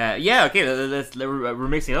 Yeah. Okay. We're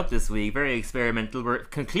mixing it up this week. Very experimental. We're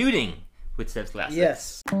concluding with Steps Classics.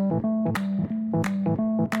 Yes.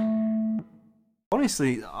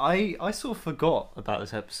 Honestly, I sort of forgot about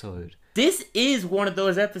this episode. This is one of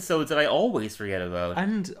those episodes that I always forget about.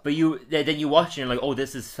 But then you watch it and you're like, oh,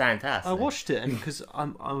 this is fantastic. I watched it and because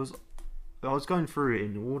I was going through it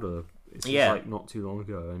in order. It's like not too long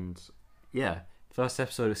ago, and first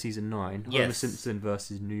episode of season 9, Homer Simpson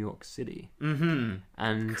versus New York City. Mm-hmm.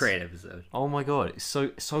 And great episode. Oh my god, it's so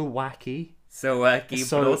wacky. So wacky,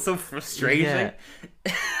 but also frustrating. Yeah.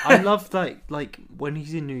 I love that, like, when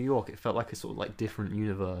he's in New York, it felt like a sort of, like, different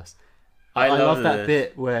universe. I love that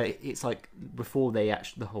bit where it's, like, before the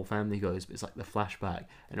whole family goes, but it's, like, the flashback,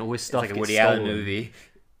 and always stuff gets stolen. It's like a Woody Allen movie.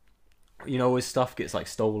 You know, always stuff gets, like,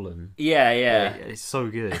 stolen. Yeah. It's so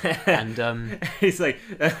good. And, he's like,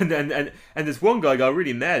 and this one guy got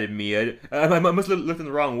really mad at me. I must have looked in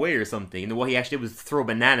the wrong way or something. And what he actually did was throw a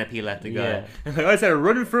banana peel at the guy. Yeah. I started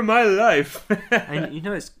running for my life. And, you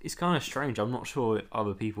know, it's kind of strange. I'm not sure if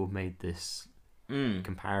other people made this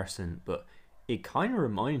comparison, but it kind of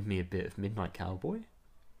reminded me a bit of Midnight Cowboy.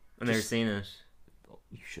 I've never seen it.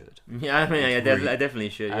 You should. Yeah, I mean, I definitely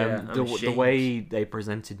should. Yeah, the way they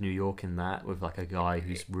presented New York in that, with like a guy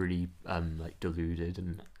who's really like deluded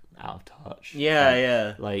and out of touch.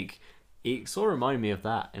 Yeah. Like, it sort of reminded me of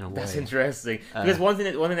that in a way. That's interesting because one thing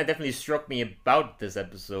that definitely struck me about this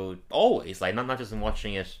episode, always, like not just in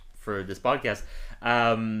watching it for this podcast,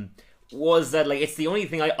 was that like it's the only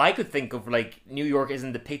thing I could think of, like, New York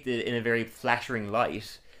isn't depicted in a very flattering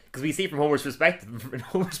light. Because we see from Homer's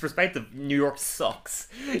perspective, New York sucks.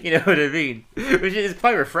 You know what I mean? Which is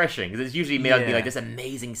quite refreshing, because it's usually made out to be like this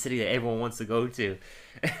amazing city that everyone wants to go to.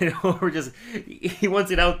 And Homer he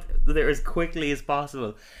wants it out there as quickly as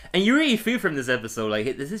possible. And you really feel from this episode,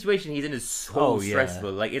 like, the situation he's in is so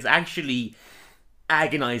stressful. Like, it's actually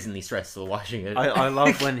agonizingly stressful watching it. I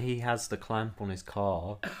love when he has the clamp on his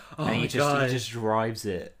car, and he just drives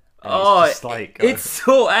it. It's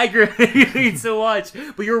so aggravating to watch,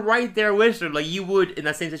 but you're right there with him. Like, you would, in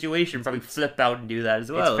that same situation, probably flip out and do that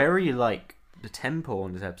as well. It's very, like, the tempo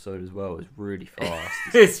on this episode as well is really fast.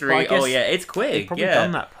 It's really, it's quick. They've probably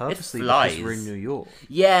done that purposely because we're in New York.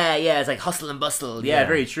 Yeah, it's like hustle and bustle. Yeah,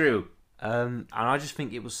 very true. And I just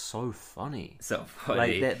think it was so funny. So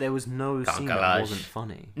funny. Like, there was no scene that wasn't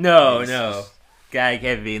funny. No. Gag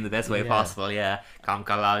heavy in the best way possible, yeah.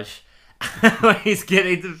 Kamkalaj. When he's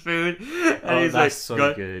getting the food, and he's like,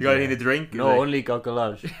 so good. You got anything to drink? No, only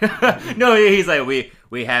Gogolage. No, he's like,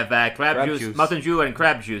 we have crab juice, Mountain Dew, and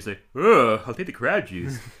crab juice. Like, oh, I'll take the crab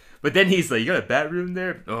juice. But then he's like, "You got a bathroom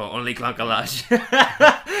there?" "Oh, only Clonkalodge."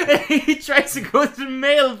 He tries to go to the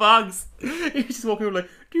mailbox. He's just walking over like,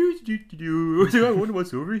 I wonder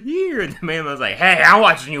what's over here. And the mailman's like, "Hey, I'm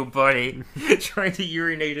watching you, buddy." Trying to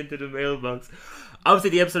urinate into the mailbox.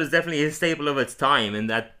 Obviously, the episode is definitely a staple of its time, in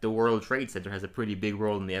that the World Trade Center has a pretty big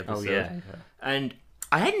role in the episode. Oh, yeah. And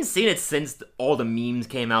I hadn't seen it since all the memes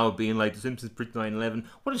came out being like, The Simpsons predicted 9/11.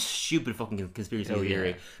 What a stupid fucking conspiracy theory.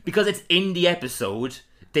 Yeah. Because it's in the episode,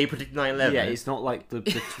 they predict 9/11. Yeah, it's not like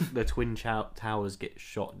the Twin Towers get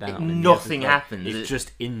shot down. Nothing happens. It's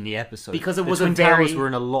just in the episode. Because it the was Twin a very... Towers were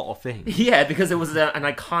in a lot of things. Yeah, because it was an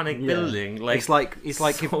iconic building. Like, it's like so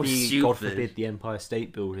if the, God stupid. forbid, the Empire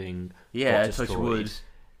State Building Yeah, got touch destroyed. wood.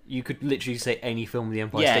 You could literally say any film of the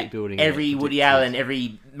Empire Yeah, State Building. every Woody Allen,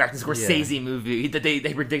 every Martin Scorsese movie that they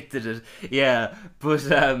predicted it. Yeah, but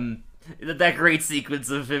that great sequence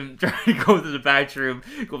of him trying to go to the bathroom,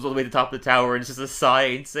 goes all the way to the top of the tower, and it's just a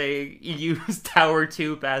sign saying "Use Tower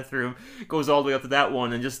 2 bathroom." Goes all the way up to that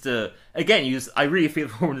one, and just again, I really feel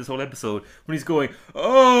for him this whole episode when he's going,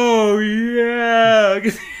 "Oh yeah,"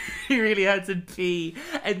 because he really had to pee,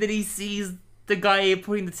 and then he sees the guy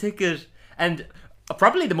putting the ticket, and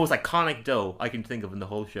probably the most iconic dough I can think of in the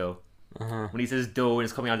whole show. When he says dough and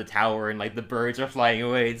it's coming out of the tower and like the birds are flying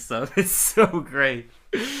away and stuff. It's so great.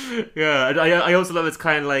 Yeah, and I also love it's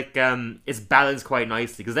kind of like it's balanced quite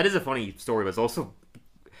nicely, because that is a funny story, but it's also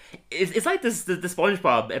it's like the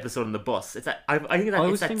SpongeBob episode on the bus. It's I think that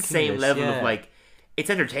it's that same level of like, it's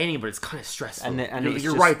entertaining, but it's kind of stressful. And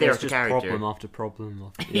you're right there with the just character. Problem after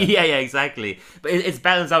problem. Yeah, exactly. But it's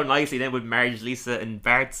balanced out nicely then with Marge, Lisa, and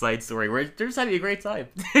Bart's side story, where they're just having a great time.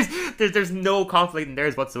 There's no conflict in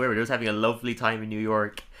theirs whatsoever. They're just having a lovely time in New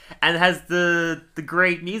York. And it has the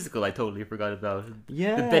great musical I totally forgot about.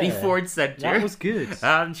 Yeah. The Betty Ford Center. That was good.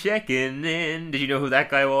 I'm checking in. Did you know who that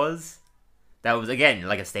guy was? That was, again,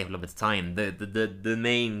 like a staple of its time. The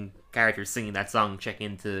main character singing that song, Check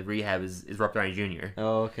Into Rehab, is Robert Downey Jr.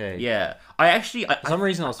 Oh, okay. Yeah. For some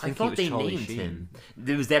reason I was thinking thought it was they Charlie named Sheen. him.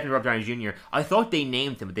 It was definitely Robert Downey Jr. I thought they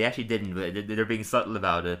named him, but they actually didn't. But they're being subtle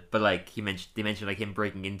about it. But like they mentioned like him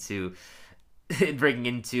breaking into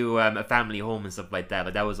a family home and stuff like that.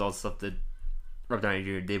 Like that was all stuff that Robert Downey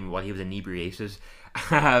Jr. did while he was inebriated.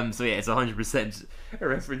 So yeah, it's 100% a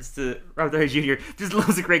reference to Robert Downey Jr. There's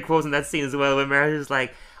loads of great quotes in that scene as well, when Marge is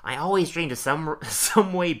like, "I always dreamed of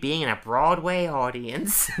some way being in a Broadway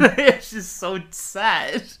audience." It's just so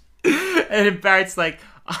sad. And then Bart's like,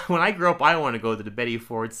 "When I grow up, I want to go to the Betty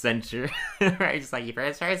Ford Center." Marge's like, "You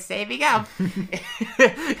better start saving up.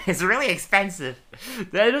 It's really expensive."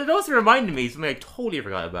 That also reminded me of something I totally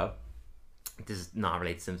forgot about. This is not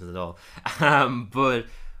related to Simpsons at all. But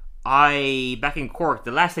back in Cork,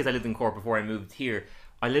 the last days I lived in Cork before I moved here,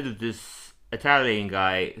 I lived with this Italian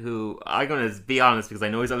guy who, I'm going to be honest because I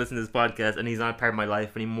know he's not listening to this podcast and he's not part of my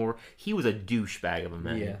life anymore. He was a douchebag of a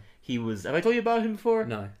man. Yeah. He was, have I told you about him before?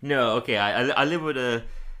 No. No, okay. I live with an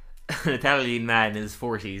Italian man in his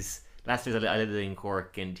 40s. Last year I lived in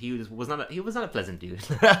Cork, and he was not a pleasant dude.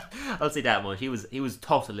 I'll say that much. He was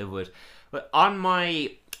tough to live with. But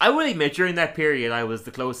I will admit, during that period, I was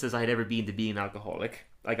the closest I had ever been to being an alcoholic.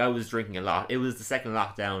 Like, I was drinking a lot. It was the second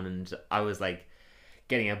lockdown, and I was like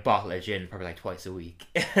getting a bottle of gin probably like twice a week.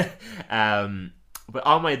 But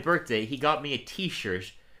on my birthday, he got me a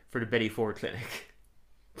T-shirt for the Betty Ford Clinic.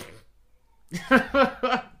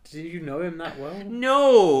 Did you know him that well?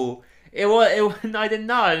 No. I did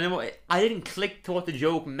not. And I didn't click to what the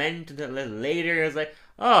joke meant until a little later. I was like,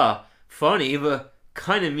 oh, funny, but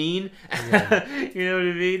kind of mean. Yeah. You know what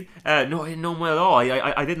I mean? No, I didn't know him well at all.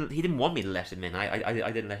 I didn't. He didn't want me to let him in. I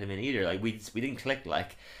didn't let him in either. Like we didn't click.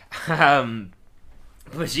 Like,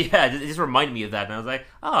 but yeah, it just reminded me of that, and I was like,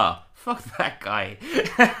 oh, fuck that guy.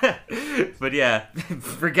 But yeah,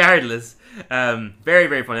 regardless, very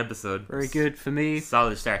very fun episode. Very good for me.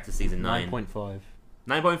 Solid start to season 9. 9.5.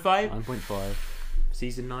 9.5? 9.5.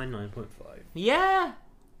 Season 9, 9.5. Yeah.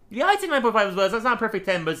 Yeah, I'd say 9.5 as well. So it's not a perfect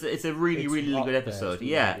 10, but it's a really good episode.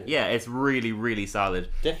 Yeah, really good. Yeah, it's really solid.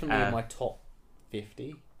 Definitely in my top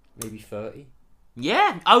 50, maybe 30.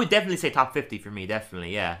 Yeah, I would definitely say top 50 for me,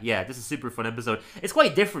 definitely. Yeah, this is a super fun episode. It's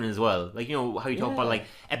quite different as well. Like, you know, how you talk about, like,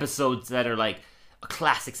 episodes that are, like,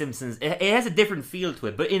 classic Simpsons. It has a different feel to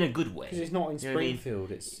it, but in a good way. Because it's not in Springfield, I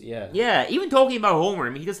mean? It's, yeah. Yeah, even talking about Homer, I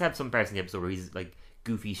mean, he does have some parts in the episode where he's, like,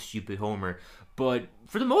 goofy, stupid Homer. But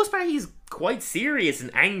for the most part, he's quite serious and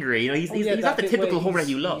angry. You know, he's not that the bit typical where Homer that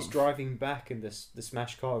you love. He's driving back in the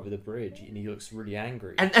smashed car over the bridge, and he looks really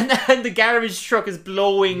angry. And the garage truck is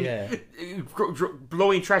blowing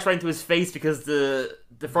blowing trash right into his face because the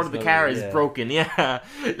front of the car is broken. Yeah,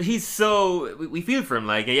 he's so we feel for him.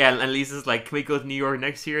 Like, yeah, and Lisa's like, "Can we go to New York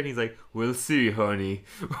next year?" And he's like, "We'll see, honey,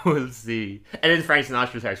 we'll see." And then Frank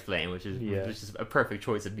Sinatra starts playing, which is a perfect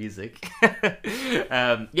choice of music.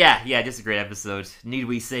 Just a great episode. Need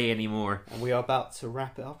we say any more? And we are about to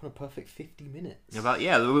wrap it up in a perfect 50 minutes.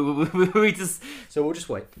 We just so we'll just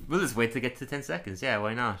wait. We'll just wait to get to 10 seconds. Yeah,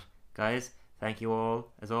 why not, guys? Thank you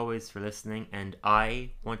all as always for listening, and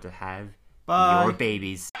I want to have your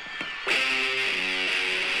babies.